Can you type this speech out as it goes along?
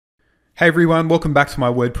Hey everyone, welcome back to my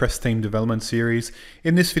WordPress theme development series.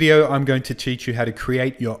 In this video, I'm going to teach you how to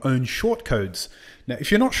create your own shortcodes. Now,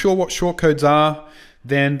 if you're not sure what shortcodes are,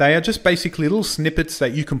 then they are just basically little snippets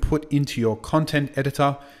that you can put into your content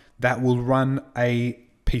editor that will run a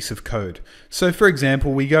piece of code. So for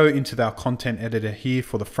example, we go into our content editor here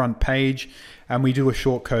for the front page and we do a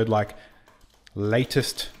shortcode like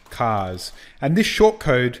latest cars. And this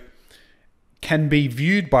shortcode can be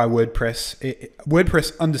viewed by WordPress.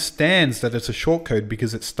 WordPress understands that it's a shortcode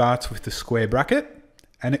because it starts with the square bracket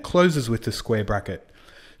and it closes with the square bracket.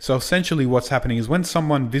 So essentially what's happening is when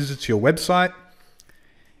someone visits your website,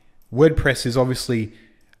 WordPress is obviously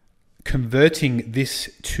converting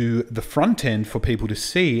this to the front end for people to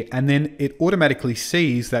see, and then it automatically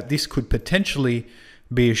sees that this could potentially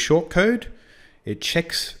be a shortcode. It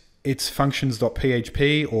checks its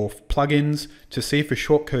functions.php or plugins to see if a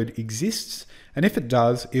shortcode exists. And if it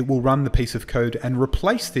does, it will run the piece of code and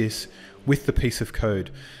replace this with the piece of code.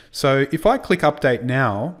 So if I click update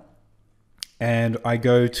now and I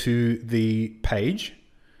go to the page,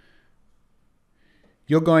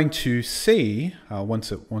 you're going to see,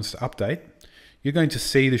 once it wants to update, you're going to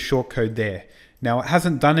see the shortcode there. Now it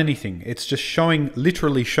hasn't done anything. It's just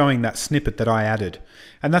literally showing that snippet that I added.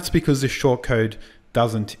 And that's because this shortcode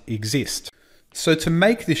doesn't exist. So to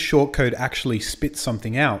make this shortcode actually spit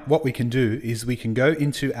something out, what we can do is we can go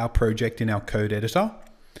into our project in our code editor,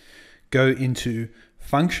 go into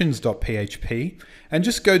functions.php, and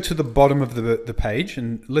just go to the bottom of the page,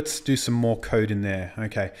 and let's do some more code in there.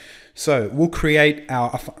 Okay, so we'll create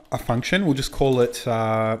a function. We'll just call it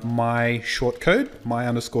my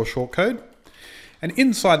underscore shortcode. And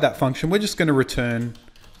inside that function, we're just going to return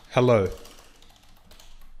hello.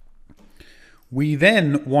 We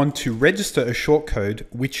then want to register a shortcode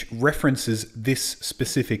which references this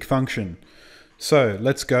specific function. So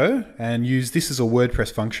let's go and use this as a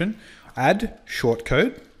WordPress function, add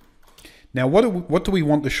shortcode. Now what do we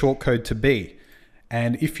want the shortcode to be?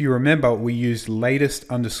 And if you remember, we used latest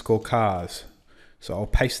underscore cars. So I'll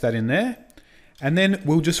paste that in there. And then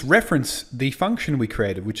we'll just reference the function we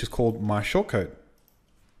created, which is called my shortcode.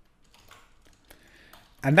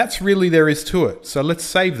 And that's really there is to it. So let's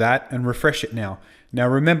save that and refresh it now. Now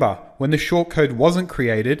remember, when the shortcode wasn't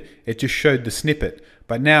created, it just showed the snippet.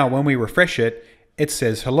 But now when we refresh it, it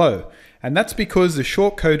says hello. And that's because the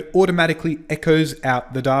shortcode automatically echoes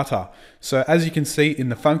out the data. So as you can see in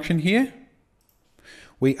the function here,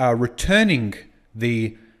 we are returning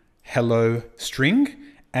the hello string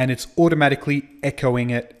and it's automatically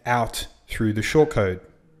echoing it out through the shortcode.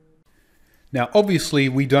 Now, obviously,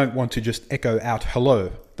 we don't want to just echo out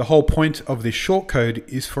hello. The whole point of this shortcode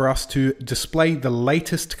is for us to display the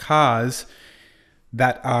latest cars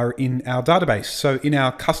that are in our database. So in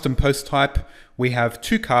our custom post type, we have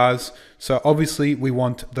 2 cars. So obviously, we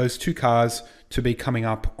want those 2 cars to be coming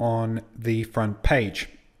up on the front page.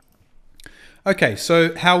 Okay,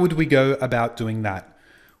 so how would we go about doing that?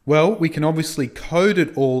 Well, we can obviously code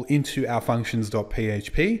it all into our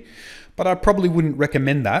functions.php, but I probably wouldn't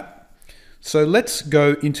recommend that. So let's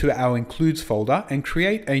go into our includes folder and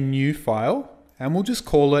create a new file, and we'll just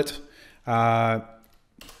call it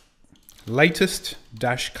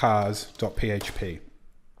latest-cars.php.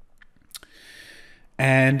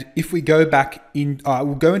 And if we go back in,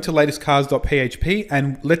 we'll go into latestcars.php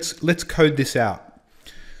and let's code this out.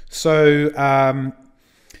 So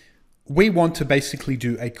we want to basically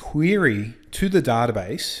do a query to the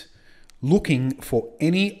database looking for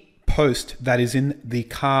any post that is in the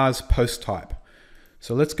cars post type.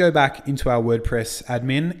 So let's go back into our WordPress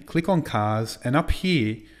admin, click on cars, and up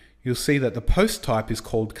here you'll see that the post type is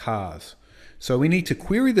called cars. So we need to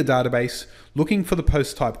query the database looking for the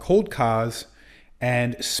post type called cars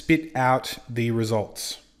and spit out the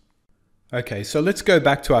results. Okay, so let's go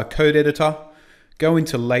back to our code editor, go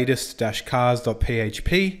into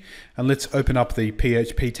latest-cars.php, and let's open up the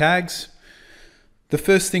PHP tags. The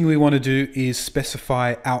first thing we want to do is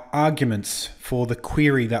specify our arguments for the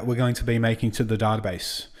query that we're going to be making to the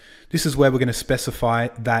database. This is where we're going to specify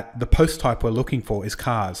that the post type we're looking for is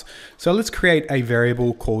cars. So let's create a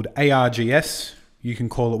variable called args. You can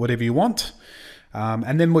call it whatever you want.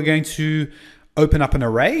 And then we're going to open up an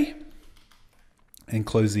array and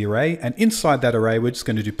close the array. And inside that array, we're just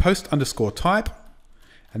going to do post underscore type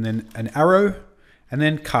and then an arrow and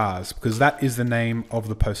then cars, because that is the name of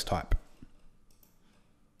the post type,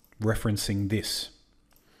 referencing this.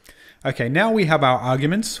 Okay, now we have our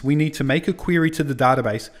arguments. We need to make a query to the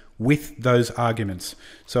database with those arguments.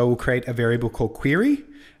 So we'll create a variable called query,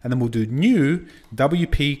 and then we'll do new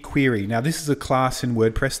WP query. Now this is a class in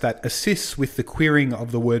WordPress that assists with the querying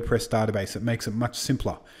of the WordPress database. It makes it much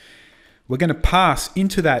simpler. We're going to pass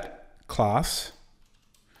into that class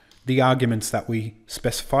the arguments that we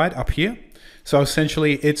specified up here. So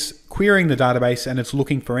essentially it's querying the database and it's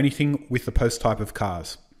looking for anything with the post type of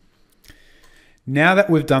cars. Now that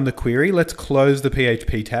we've done the query, let's close the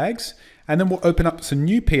PHP tags and then we'll open up some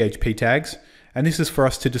new PHP tags, and this is for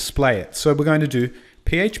us to display it. So we're going to do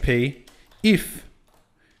PHP if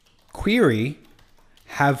query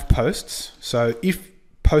have posts. So if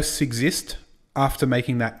posts exist after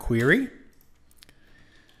making that query.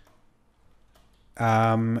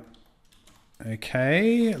 Okay,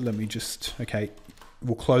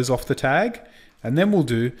 we'll close off the tag and then we'll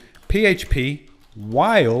do PHP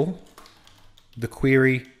while the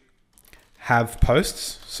query have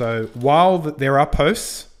posts. So while there are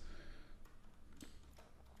posts,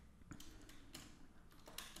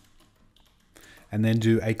 and then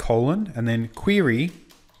do a colon and then query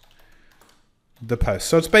the post.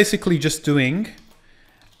 So it's basically just doing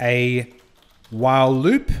a while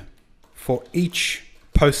loop for each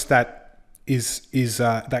post that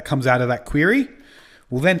that comes out of that query.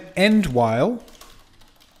 We'll then end while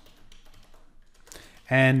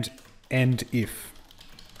and end if.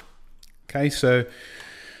 Okay, so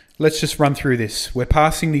let's just run through this. We're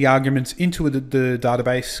passing the arguments into the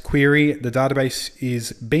database query. The database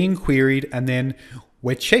is being queried, and then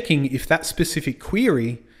we're checking if that specific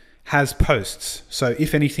query has posts. So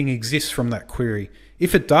if anything exists from that query.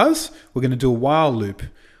 If it does, we're going to do a while loop,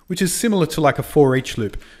 which is similar to like a for each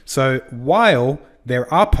loop. So while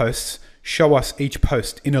there are posts, show us each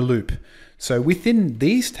post in a loop. So within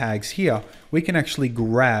these tags here, we can actually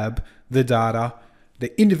grab the data,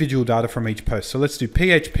 the individual data from each post. So let's do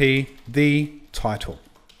PHP, the title.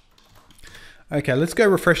 Okay, let's go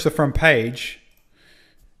refresh the front page.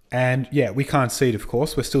 And yeah, we can't see it, of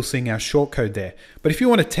course. We're still seeing our shortcode there. But if you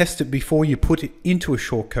want to test it before you put it into a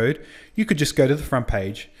shortcode, you could just go to the front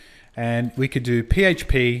page and we could do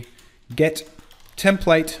PHP get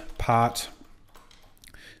template part,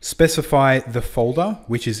 specify the folder,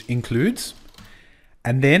 which is includes,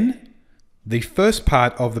 and then the first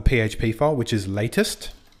part of the PHP file, which is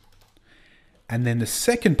latest. And then the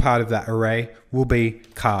second part of that array will be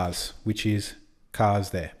cars, which is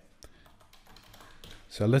cars there.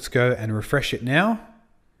 So let's go and refresh it now.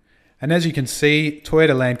 And as you can see,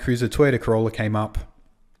 Toyota Land Cruiser, Toyota Corolla came up.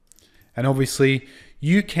 And obviously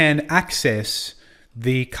you can access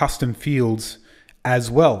the custom fields as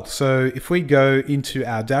well. So if we go into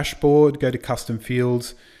our dashboard, go to custom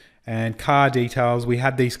fields and car details, we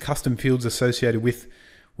had these custom fields associated with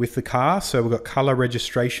the car. So we've got color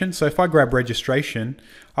registration. So if I grab registration,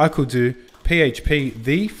 I could do PHP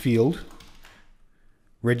the field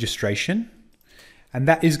registration. And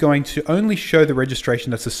that is going to only show the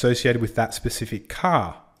registration that's associated with that specific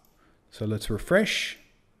car. So let's refresh.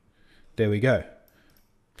 There we go.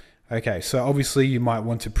 Okay, so obviously you might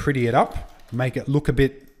want to pretty it up, make it look a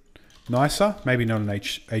bit nicer. Maybe not an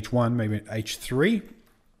H1, maybe an H3.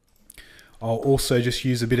 I'll also just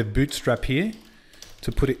use a bit of bootstrap here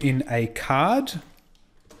to put it in a card.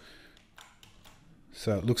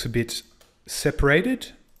 So it looks a bit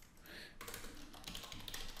separated.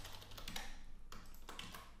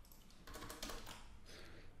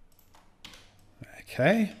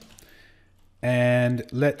 Okay, and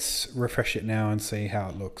let's refresh it now and see how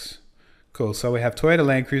it looks. Cool, so we have Toyota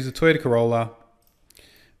Land Cruiser, Toyota Corolla,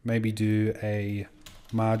 maybe do a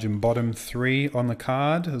margin bottom 3 on the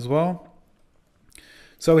card as well.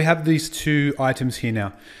 So we have these two items here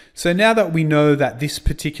now. So now that we know that this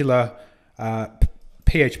particular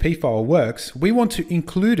PHP file works, we want to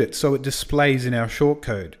include it so it displays in our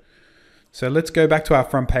shortcode. So let's go back to our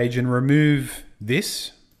front page and remove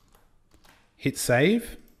this. Hit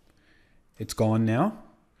save. It's gone now.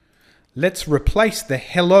 Let's replace the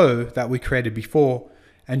hello that we created before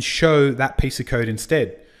and show that piece of code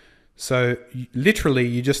instead. So literally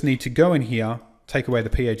you just need to go in here, take away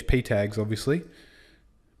the PHP tags obviously,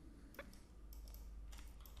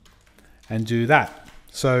 and do that.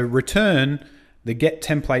 So return the get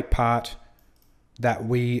template part that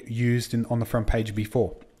we used on the front page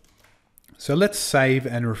before. So let's save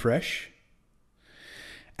and refresh.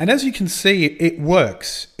 And as you can see, it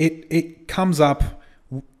works. It comes up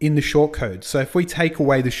in the shortcode. So if we take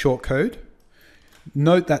away the shortcode,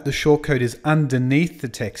 note that the shortcode is underneath the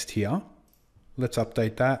text here. Let's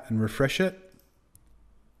update that and refresh it.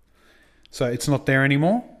 So it's not there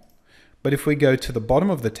anymore. But if we go to the bottom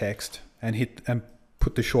of the text and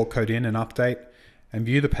put the shortcode in and update and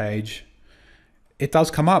view the page, it does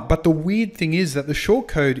come up. But the weird thing is that the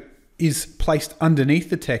shortcode is placed underneath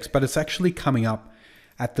the text, but it's actually coming up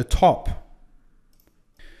at the top.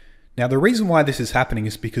 Now, the reason why this is happening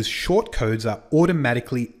is because shortcodes are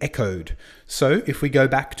automatically echoed. So if we go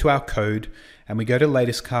back to our code and we go to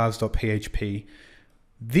latestcars.php,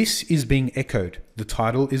 this is being echoed. The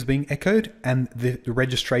title is being echoed and the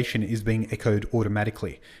registration is being echoed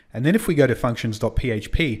automatically. And then if we go to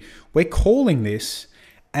functions.php, we're calling this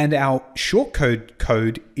and our shortcode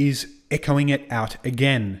code is echoing it out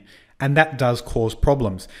again. And that does cause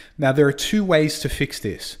problems. Now, there are two ways to fix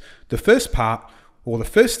this. The first part, or the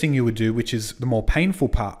first thing you would do, which is the more painful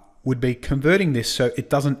part, would be converting this so it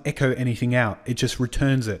doesn't echo anything out. It just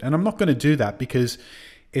returns it. And I'm not going to do that because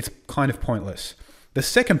it's kind of pointless. The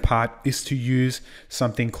second part is to use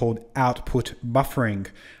something called output buffering.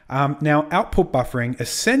 Now, output buffering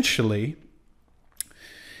essentially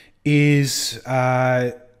is,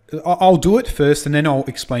 I'll do it first and then I'll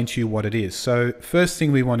explain to you what it is. So first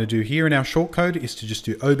thing we want to do here in our shortcode is to just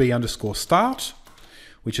do ob_start,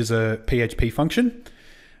 which is a PHP function.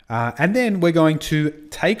 And then we're going to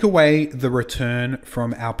take away the return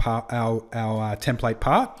from our template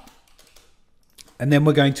part. And then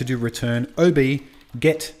we're going to do return ob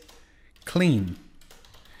get clean.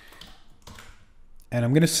 And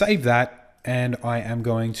I'm going to save that and I am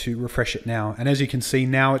going to refresh it now. And as you can see,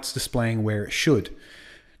 now it's displaying where it should.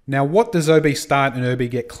 Now, what does ob start and ob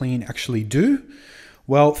get clean actually do?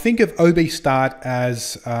 Well, think of ob start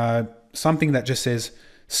as something that just says,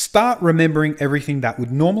 start remembering everything that would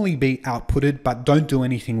normally be outputted, but don't do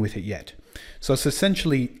anything with it yet. So it's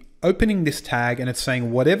essentially opening this tag and it's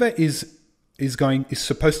saying whatever is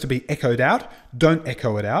supposed to be echoed out, don't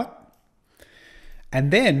echo it out.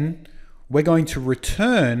 And then we're going to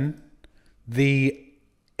return the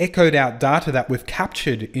echoed out data that we've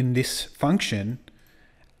captured in this function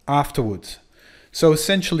afterwards. So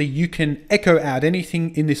essentially you can echo out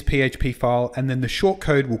anything in this PHP file and then the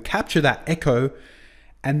shortcode will capture that echo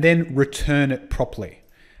and then return it properly.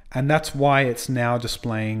 And that's why it's now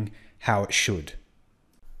displaying how it should.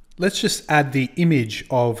 Let's just add the image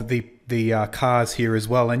of the cars here as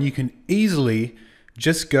well. And you can easily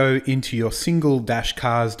just go into your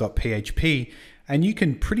single-cars.php and you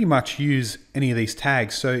can pretty much use any of these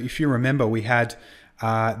tags. So if you remember, we had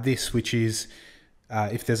this, which is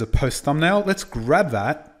if there's a post thumbnail, let's grab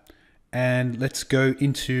that and let's go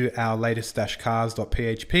into our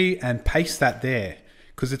latest-cars.php and paste that there,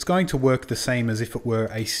 because it's going to work the same as if it were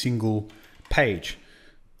a single page.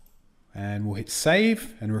 And we'll hit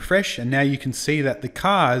save and refresh, and now you can see that the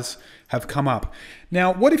cars have come up.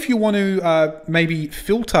 Now, what if you want to maybe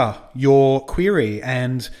filter your query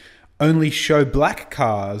and only show black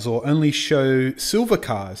cars or only show silver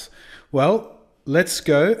cars? Well, let's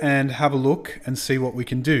go and have a look and see what we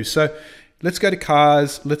can do. So let's go to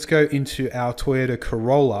cars, let's go into our Toyota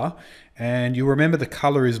Corolla, and you remember the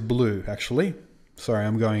color is blue actually. Sorry,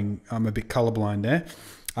 I'm a bit colorblind there.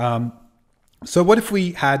 So what if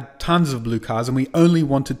we had tons of blue cars and we only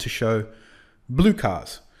wanted to show blue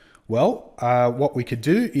cars? Well, what we could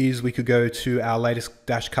do is we could go to our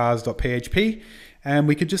latest-cars.php and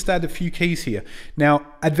we could just add a few keys here. Now,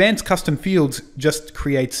 advanced custom fields just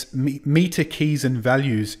creates meter keys and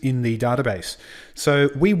values in the database.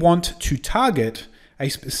 So we want to target a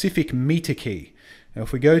specific meter key. Now,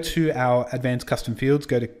 if we go to our advanced custom fields,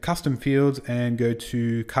 go to custom fields and go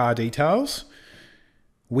to car details,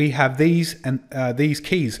 we have these and these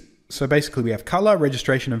keys. So basically we have color,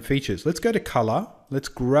 registration, and features. Let's go to color. Let's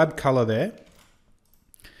grab color there.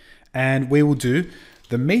 And we will do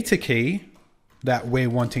the meter key that we're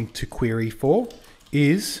wanting to query for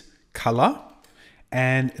is color.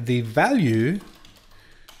 And the value,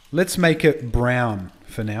 let's make it brown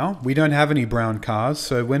for now. We don't have any brown cars.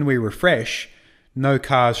 So when we refresh, no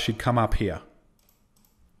cars should come up here,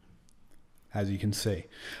 as you can see.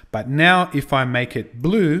 But now if I make it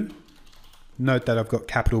blue, note that I've got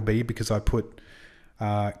capital B because I put it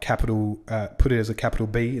as a capital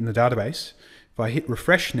B in the database. If I hit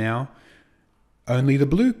refresh now, only the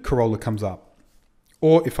blue Corolla comes up.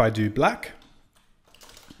 Or if I do black,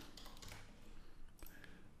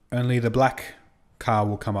 only the black car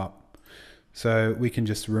will come up. So we can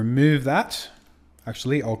just remove that.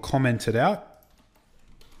 Actually, I'll comment it out.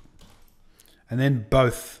 And then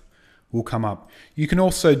both will come up. You can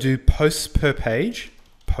also do posts per page,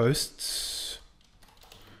 posts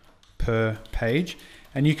per page,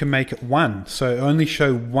 and you can make it 1. So only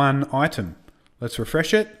show one item. Let's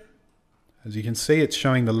refresh it. As you can see, it's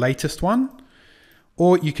showing the latest one.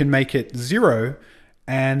 Or you can make it 0,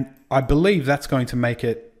 and I believe that's going to make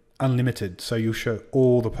it unlimited. So you'll show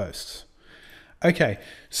all the posts. Okay,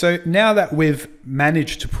 so now that we've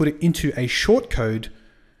managed to put it into a shortcode,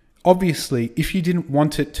 obviously, if you didn't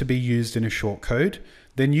want it to be used in a shortcode,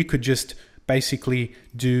 then you could just basically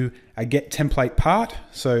do a get template part.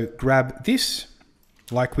 So grab this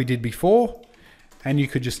like we did before, and you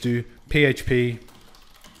could just do PHP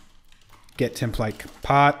get template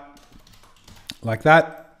part like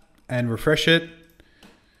that and refresh it.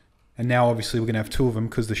 And now obviously we're going to have two of them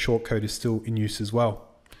because the shortcode is still in use as well.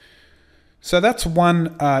 So that's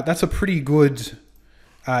a pretty good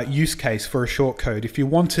use case for a shortcode. If you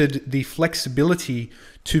wanted the flexibility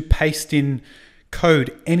to paste in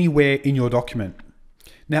code anywhere in your document.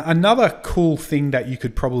 Now, another cool thing that you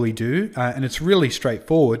could probably do, and it's really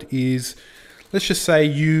straightforward, is let's just say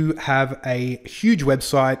you have a huge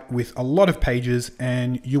website with a lot of pages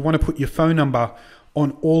and you want to put your phone number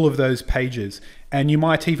on all of those pages. And you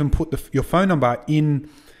might even put your phone number in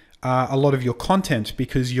a lot of your content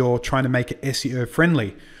because you're trying to make it SEO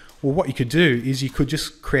friendly. Well, what you could do is you could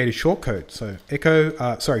just create a shortcode.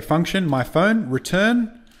 So function, my phone,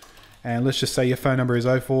 return, and let's just say your phone number is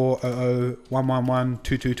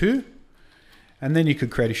 0400111222. And then you could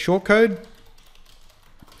create a shortcode.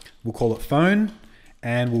 We'll call it phone,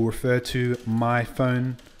 and we'll refer to my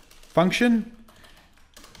phone function.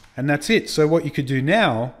 And that's it. So what you could do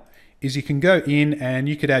now is you can go in and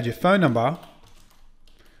you could add your phone number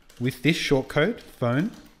with this shortcode, phone,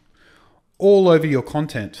 all over your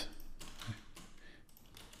content.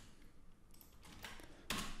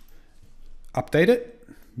 Update it,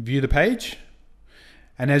 view the page,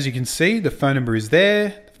 and as you can see, the phone number is there,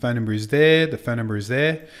 the phone number is there, the phone number is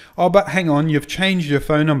there. Oh, but hang on, you've changed your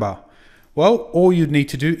phone number. Well, all you'd need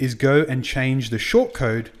to do is go and change the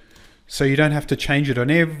shortcode so you don't have to change it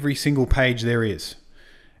on every single page there is.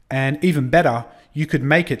 And even better, you could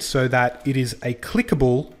make it so that it is a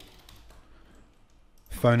clickable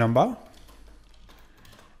phone number,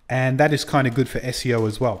 and that is kind of good for SEO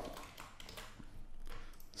as well.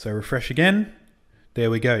 So refresh again. There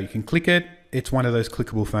we go. You can click it. It's one of those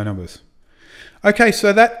clickable phone numbers. Okay,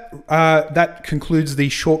 so that concludes the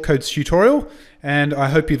shortcodes tutorial, and I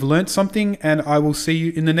hope you've learned something, and I will see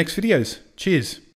you in the next videos. Cheers.